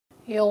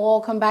You're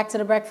welcome back to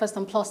the Breakfast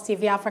on Plus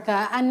TV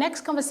Africa. Our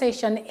next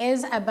conversation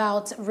is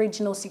about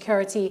regional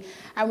security.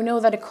 And we know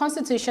that the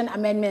Constitution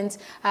Amendment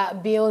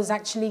Bill is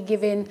actually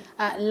giving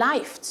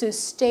life to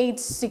state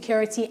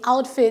security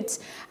outfits.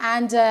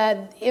 And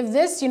if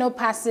this,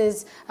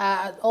 passes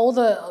all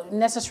the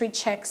necessary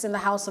checks in the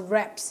House of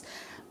Reps,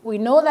 we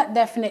know that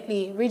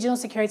definitely regional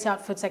security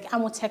outfits like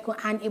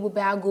Amotekun and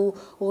Ibubago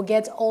will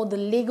get all the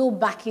legal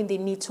backing they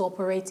need to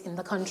operate in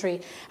the country.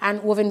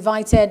 And we've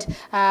invited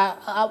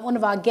one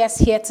of our guests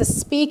here to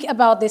speak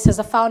about this as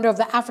the founder of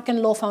the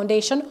African Law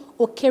Foundation,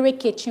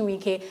 Okereke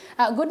Chinwike.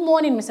 Good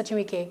morning, Mr.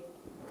 Chinwike.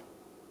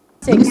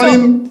 Good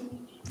morning.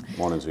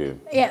 Morning to you.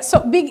 Yeah,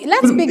 so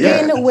let's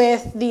begin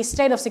with the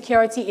state of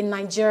security in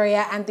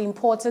Nigeria and the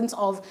importance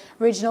of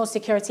regional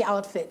security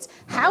outfits.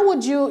 How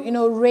would you,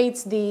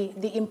 rate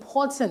the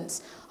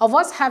importance of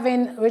us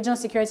having regional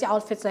security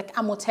outfits like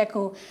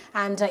Amotekun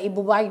and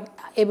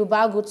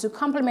Ibubago to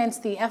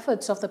complement the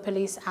efforts of the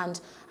police and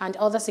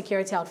other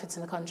security outfits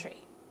in the country?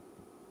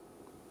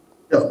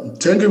 Yeah,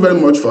 thank you very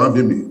much for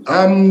having me.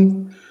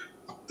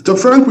 To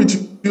frank with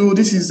you,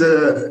 this is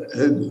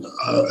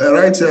a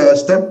right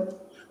step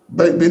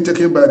being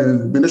taken by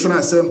the National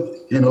Assembly,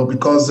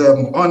 because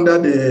under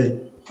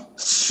the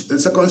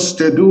second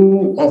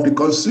schedule of the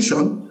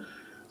Constitution,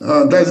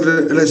 that's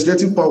the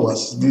legislative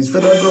powers. The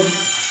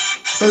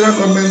federal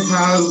government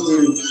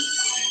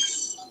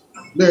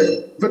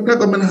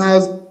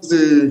has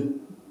the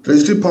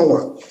legislative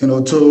power,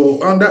 to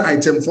under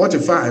item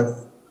 45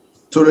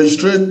 to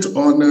register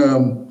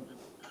on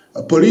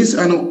police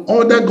and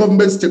other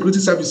government security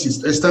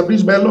services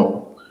established by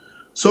law.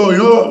 So,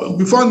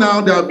 before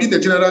now, there have been a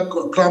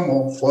general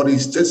clamor for the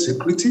state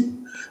security,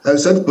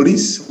 state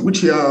police,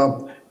 which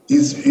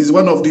is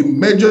one of the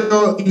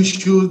major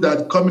issues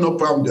that coming up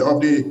from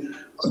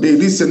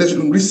this recent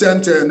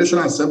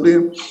National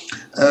Assembly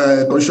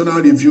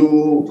constitutional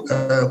review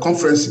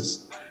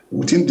conferences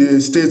within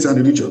the states and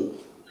the region.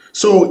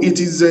 So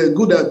it is a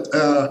good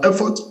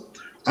effort,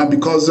 and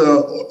because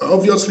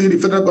obviously the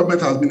federal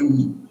government have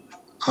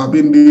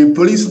been the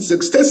police,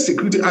 state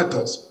security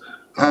actors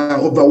are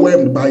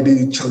overwhelmed by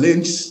the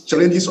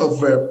challenges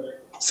of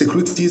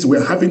securities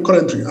we're having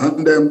currently,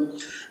 and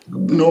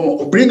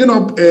bringing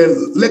up a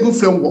legal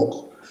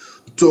framework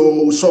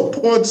to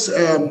support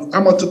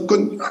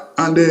Amotekun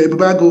and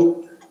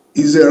Ibubago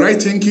is the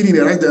right thinking in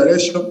the right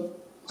direction,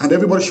 and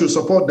everybody should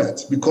support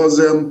that, because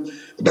I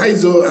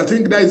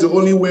think that is the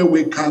only way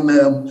we can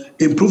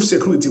improve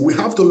security. We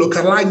have to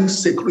localize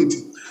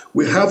security.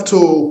 We have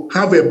to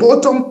have a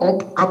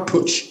bottom-up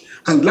approach.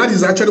 And that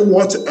is actually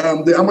what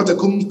the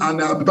Amotekun and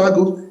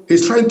Ibubago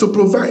is trying to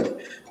provide.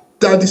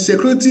 That the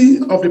security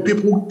of the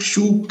people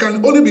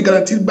can only be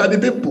guaranteed by the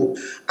people.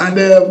 And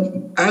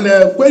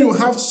when you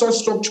have such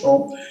structure,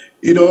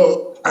 you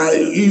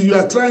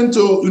are trying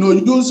to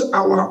use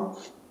our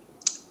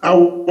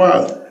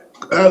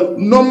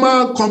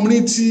normal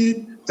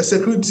community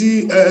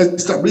security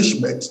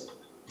establishment,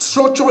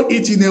 structure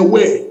it in a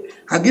way,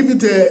 and give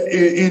it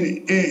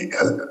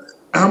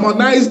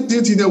harmonize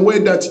it in a way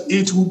that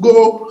it will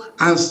go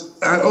and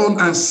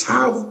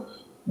serve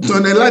to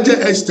a larger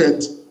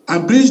extent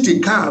and bridge the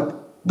gap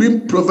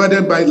being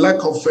provided by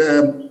lack of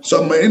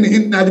some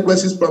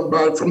inadequacies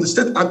from the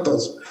state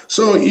actors.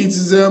 So it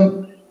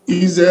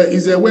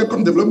is a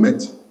welcome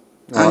development,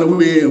 and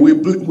we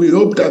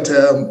hope that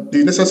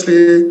the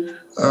necessary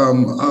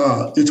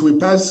it will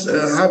pass.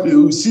 We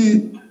will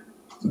see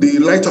the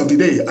light of the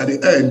day at the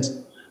end.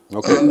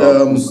 Okay. And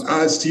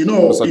as you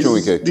know,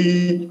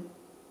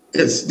 it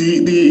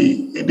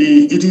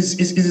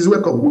is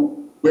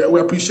welcome. We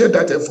appreciate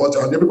that effort,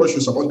 and everybody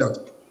should support that.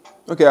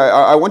 Okay,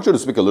 I want you to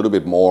speak a little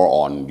bit more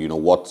on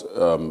what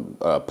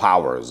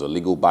powers or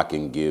legal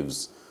backing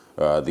gives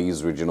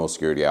these regional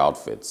security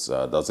outfits.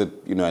 Does it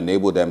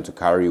enable them to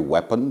carry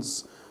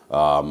weapons,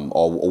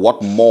 or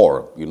what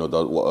more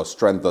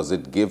strength does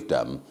it give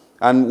them?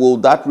 And will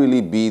that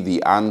really be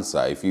the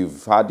answer? If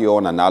you've had your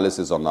own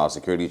analysis on our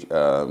security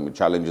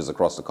challenges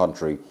across the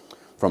country,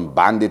 from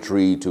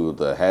banditry to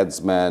the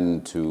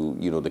headsmen to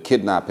the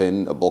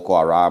kidnapping, Boko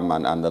Haram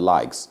and the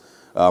likes,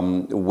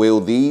 will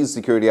these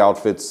security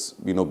outfits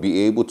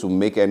be able to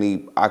make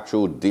any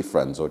actual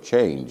difference or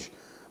change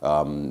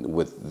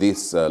with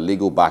this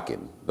legal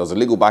backing? Does the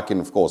legal backing,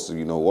 of course,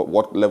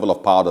 what level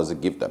of power does it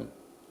give them?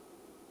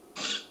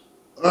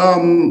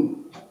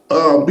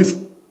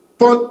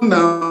 Before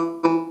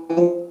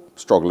now,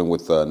 struggling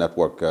with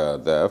network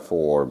there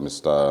for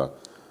Mr.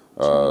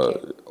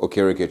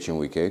 Okereke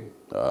Chinwike.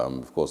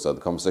 Of course, the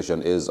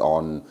conversation is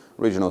on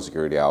regional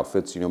security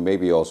outfits,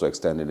 maybe also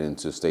extended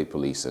into state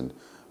policing.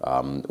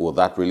 Will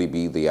that really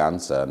be the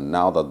answer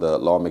now that the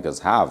lawmakers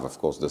have, of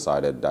course,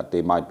 decided that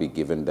they might be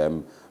giving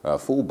them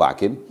full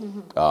backing?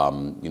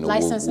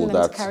 Licensing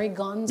them to carry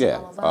guns and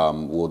all of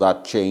that. Will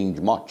that change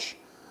much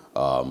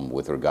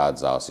with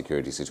regards to our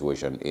security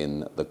situation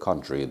in the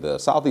country? The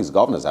Southeast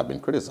governors have been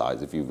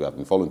criticized, if you have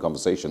been following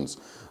conversations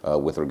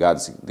with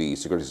regards to the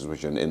security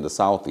situation in the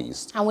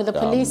Southeast. And with the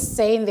police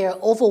saying they're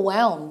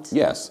overwhelmed.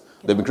 Yes.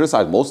 They've been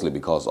criticized mostly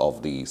because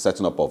of the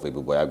setting up of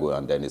Ebuboyago,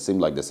 and then it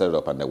seemed like they set it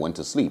up and they went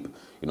to sleep.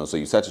 So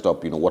you set it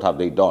up, what have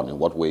they done? In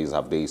what ways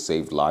have they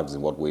saved lives?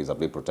 In what ways have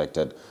they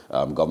protected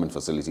government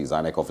facilities,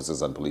 INEC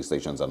offices and police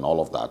stations and all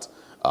of that?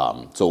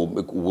 So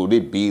would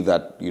it be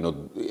that,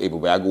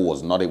 Ebuboyago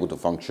was not able to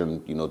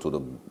function, to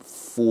the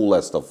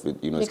fullest of its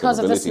capabilities? Because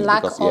of this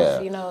lack of,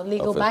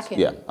 legal backing?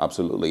 Yeah,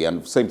 absolutely.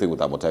 And same thing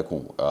with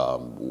Amotekun.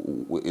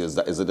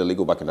 Is it the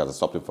legal backing that has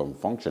stopped it from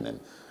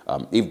functioning?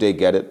 If they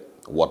get it,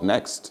 what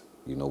next?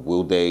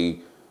 Will they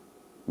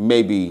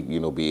maybe,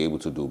 be able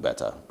to do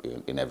better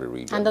in every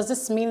region? And does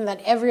this mean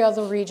that every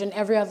other region,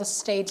 every other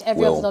state,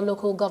 every other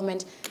local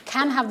government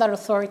can have that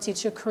authority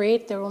to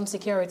create their own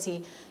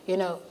security,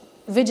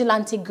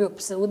 vigilante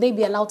groups? Would they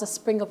be allowed to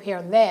spring up here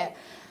and there?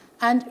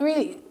 And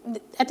really,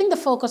 I think the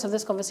focus of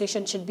this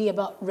conversation should be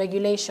about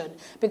regulation.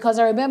 Because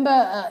I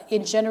remember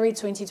in January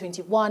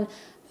 2021,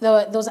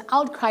 there was an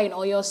outcry in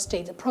Oyo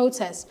State, a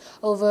protest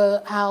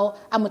over how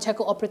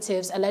Amotekun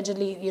operatives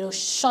allegedly,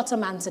 shot a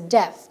man to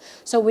death.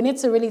 So we need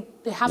to really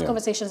have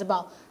conversations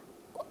about,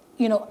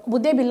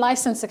 would they be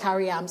licensed to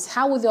carry arms?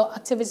 How would their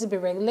activities be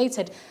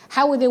regulated?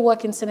 How would they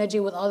work in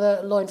synergy with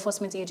other law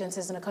enforcement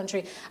agencies in the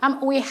country?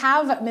 We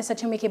have Mr.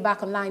 Chinwike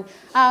back online.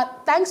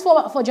 Thanks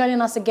for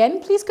joining us again.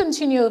 Please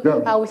continue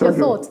with your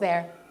thoughts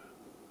there.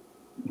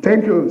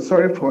 Thank you.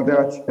 Sorry for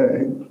that.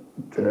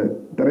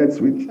 Direct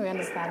switch. We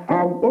understand.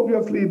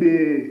 Obviously,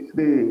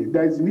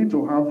 there is need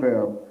to have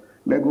a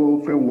legal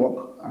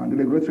framework and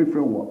regulatory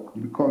framework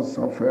because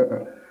of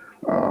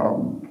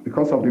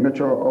the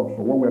nature of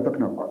what we're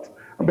talking about.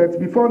 But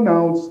before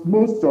now,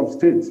 most of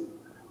states,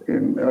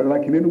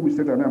 like in Enugu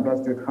State and Anambra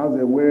State, have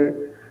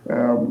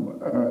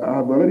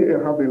already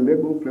have a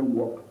legal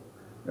framework,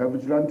 a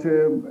vigilante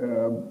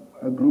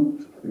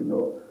group,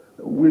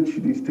 which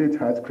the state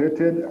has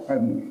created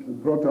and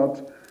brought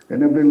out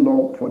enabling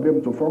law for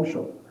them to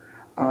function,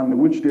 and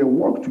which they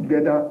work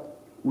together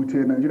with the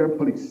Nigerian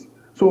police.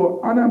 So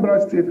Anambra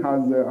State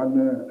has,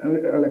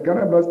 like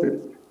Anambra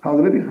State, has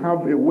already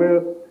have a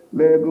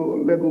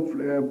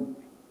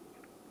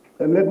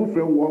legal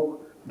framework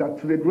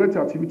that regulates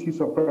activities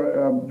of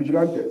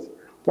vigilantes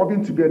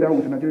working together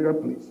with the Nigerian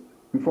police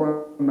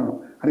before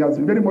now, and it has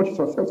been very much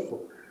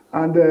successful.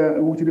 And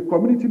with the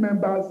community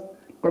members,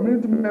 we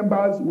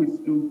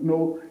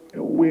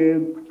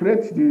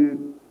create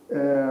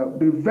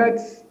the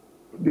vets,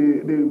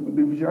 the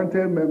vigilante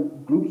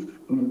groups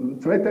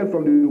selected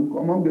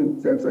among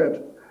themselves,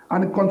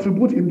 and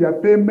contribute in their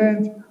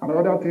payment and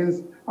other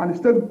things. And the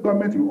state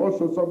government will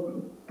also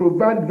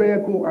provide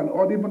vehicle and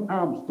or even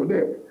arms to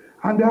them.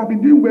 And they have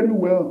been doing very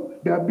well.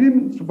 They have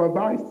been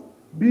supervised,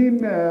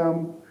 being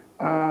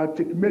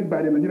checkmated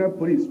by the Nigerian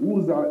police, who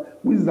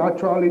is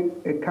actually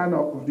a kind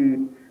of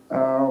the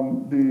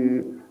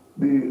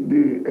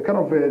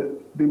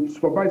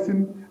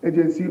supervising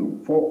agency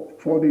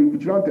for the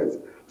vigilantes.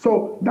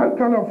 So that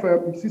kind of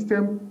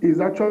system is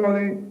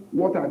actually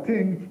what I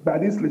think by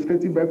this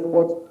legislative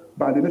effort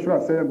by the National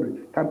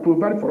Assembly can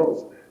provide for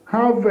us.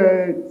 Have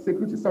a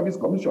Security Service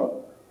Commission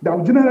that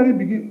will generally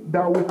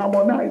will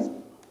harmonize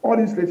all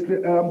these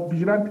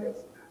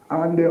vigilantes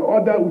and the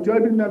other,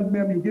 whichever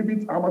name you give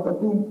it,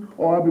 Amotekun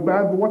or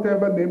Abibago,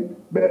 whatever name,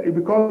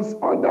 because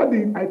under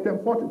the item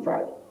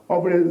 45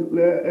 of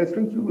a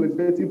stringent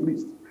legislative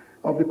list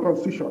of the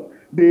Constitution,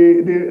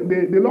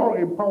 the law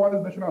empowers the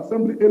National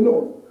Assembly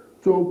alone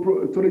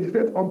to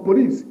legislate on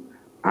police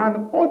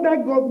and other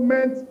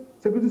government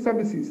security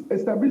services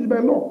established by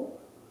law.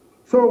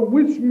 So,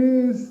 which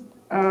means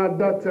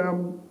that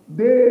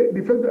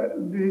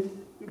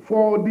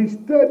for the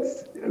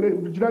states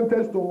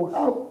vigilantes to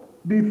have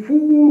the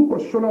full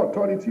constitutional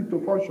authority to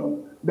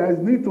function, there is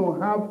need to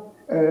have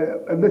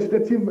a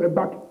legislative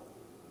back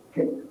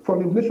from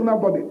the national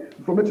body,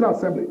 from the National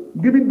Assembly,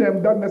 giving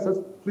them that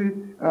necessary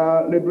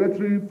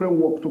regulatory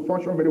framework to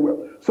function very well.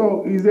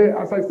 So,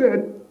 as I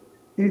said,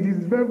 it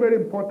is very, very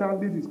important.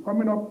 This is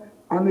coming up,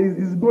 and it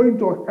is going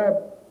to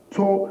help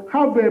to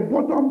have a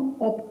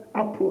bottom-up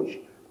approach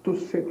to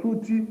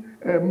security,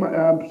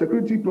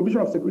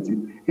 provision of security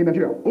in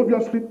Nigeria.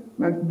 Obviously,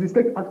 the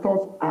state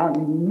actors are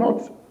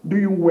not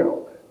doing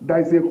well. There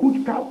is a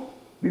huge gap.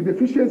 The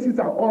deficiencies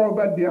are all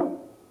over there.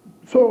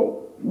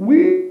 So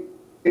we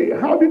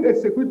having a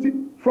security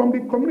from the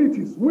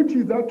communities, which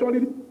is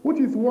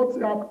what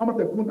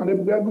Amotekun and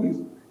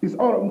Ebuboyago is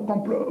all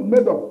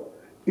made of,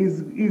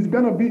 is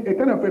going to be a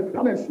kind of a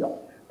panacea,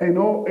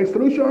 a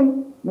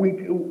solution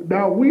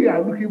that we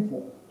are looking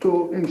for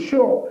to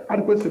ensure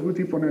adequate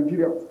security for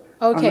Nigerians.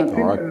 Okay. And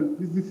I think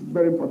this is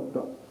very important.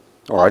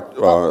 All right.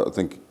 I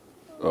think.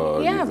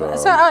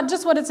 So I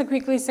just wanted to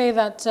quickly say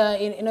that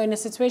in a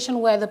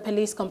situation where the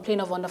police complain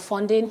of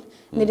underfunding,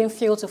 needing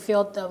fuel to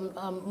fuel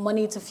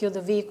money to fuel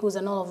the vehicles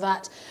and all of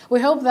that, we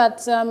hope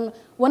that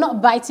we're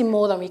not biting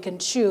more than we can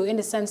chew, in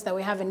the sense that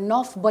we have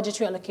enough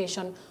budgetary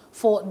allocation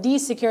for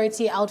these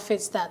security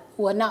outfits that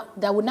would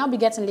now be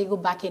getting legal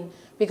backing,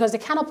 because they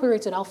can't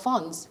operate without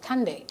funds,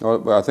 can they?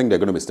 Well, I think they're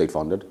going to be state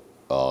funded.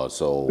 Yeah.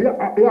 So they're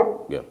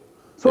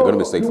going to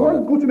be state funded.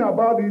 The one good thing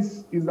about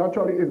this is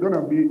actually it's going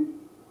to be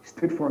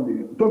state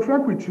funding. To be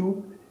frank with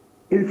you,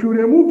 if you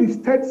remove the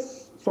state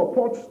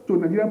support to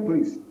Nigerian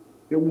police,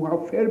 they will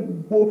have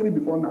failed woefully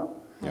before now.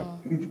 Yep.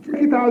 If you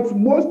take it out,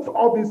 most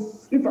of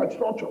this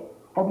infrastructure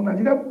of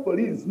Nigerian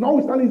police,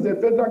 notwithstanding is a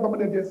federal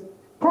government agency,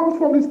 comes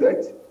from the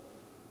state.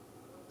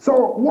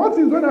 So what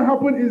is going to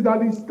happen is that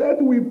the state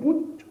will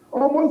put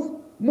almost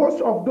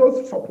most of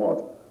those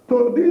support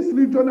to this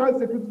regional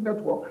security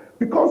network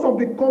because of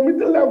the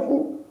community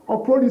level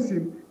of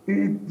policing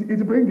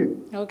it's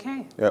bringing.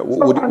 Okay. Yeah.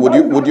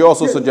 Would you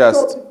also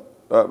suggest?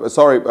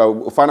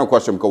 Final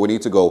question because we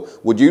need to go.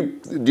 Do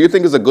you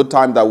think it's a good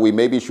time that we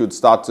maybe should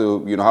start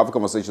to have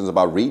conversations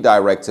about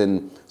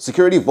redirecting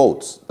security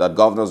votes that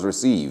governors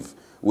receive?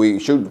 We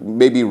should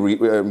maybe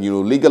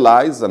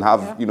legalize and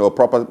have a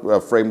proper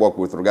framework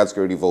with regard to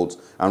security votes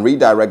and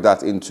redirect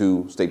that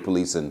into state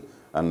policing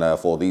and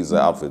for these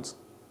outfits.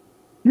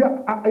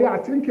 Yeah, I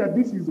think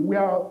this is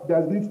where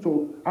there's need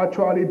to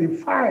actually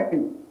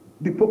define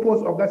the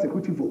purpose of that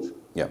security vote.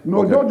 Yeah.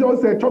 No, not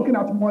just chucking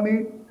out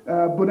money,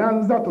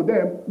 bonanza to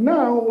them.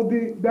 Now,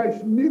 there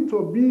need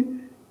to be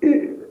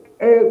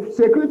a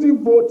security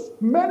vote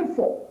meant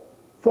for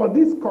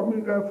this for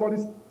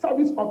the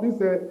service of this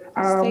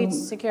state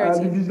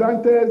security, the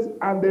vigilantes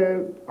and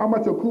the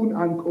amateur kun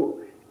and co.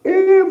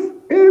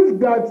 If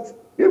that,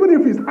 even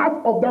if it's half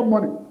of that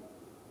money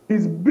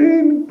is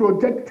being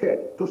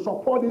projected to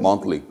support this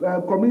monthly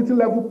community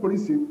level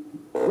policing,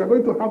 we're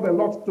going to have a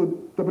lot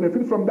to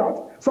benefit from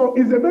that. So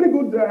it's a very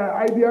good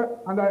idea,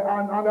 and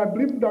I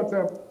believe that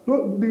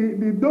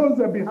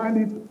those behind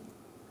it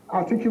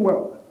are thinking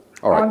well.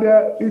 All right. And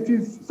it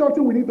is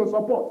something we need to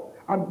support.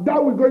 And that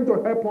is going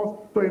to help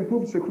us to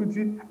improve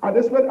security, and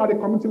especially at the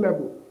community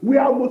level,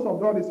 where most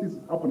of all this is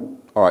happening.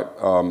 All right.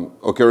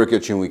 Okereke,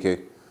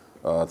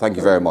 Chinwike, thank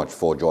you very much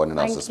for joining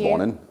us this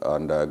morning,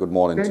 and good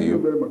morning to you.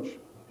 Thank you very much.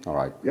 All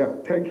right. Yeah,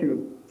 thank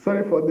you.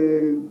 Sorry for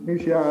the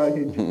initial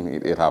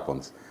hint. It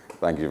happens.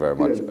 Thank you very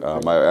much.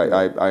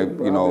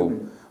 Yes.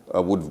 I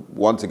would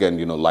once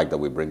again, like that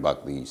we bring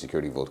back the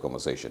security vote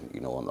conversation,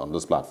 on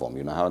this platform.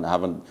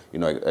 Haven't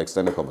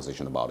extended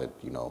conversation about it.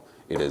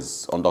 It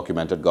is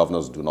undocumented.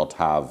 Governors do not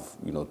have,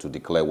 to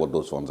declare what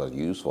those funds are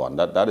used for, and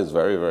that is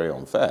very, very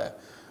unfair.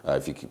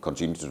 If you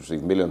continue to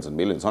receive millions and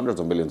millions, hundreds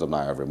of millions of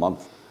naira every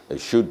month,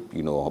 it should,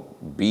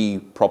 be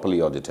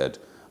properly audited,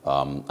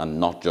 and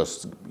not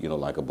just,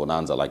 like a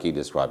bonanza, like he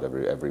described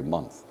every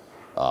month.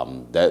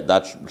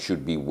 That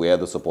should be where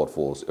the support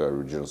for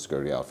regional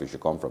security outfits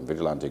should come from.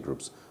 Vigilante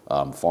groups,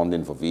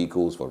 funding for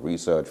vehicles, for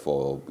research,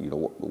 for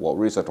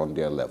research on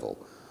their level.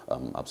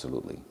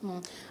 Absolutely.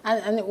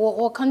 And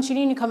we'll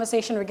continue the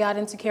conversation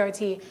regarding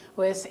security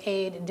with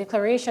a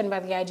declaration by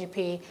the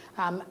IGP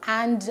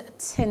and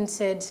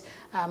tinted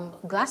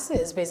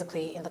glasses,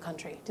 basically, in the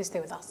country. Do stay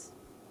with us.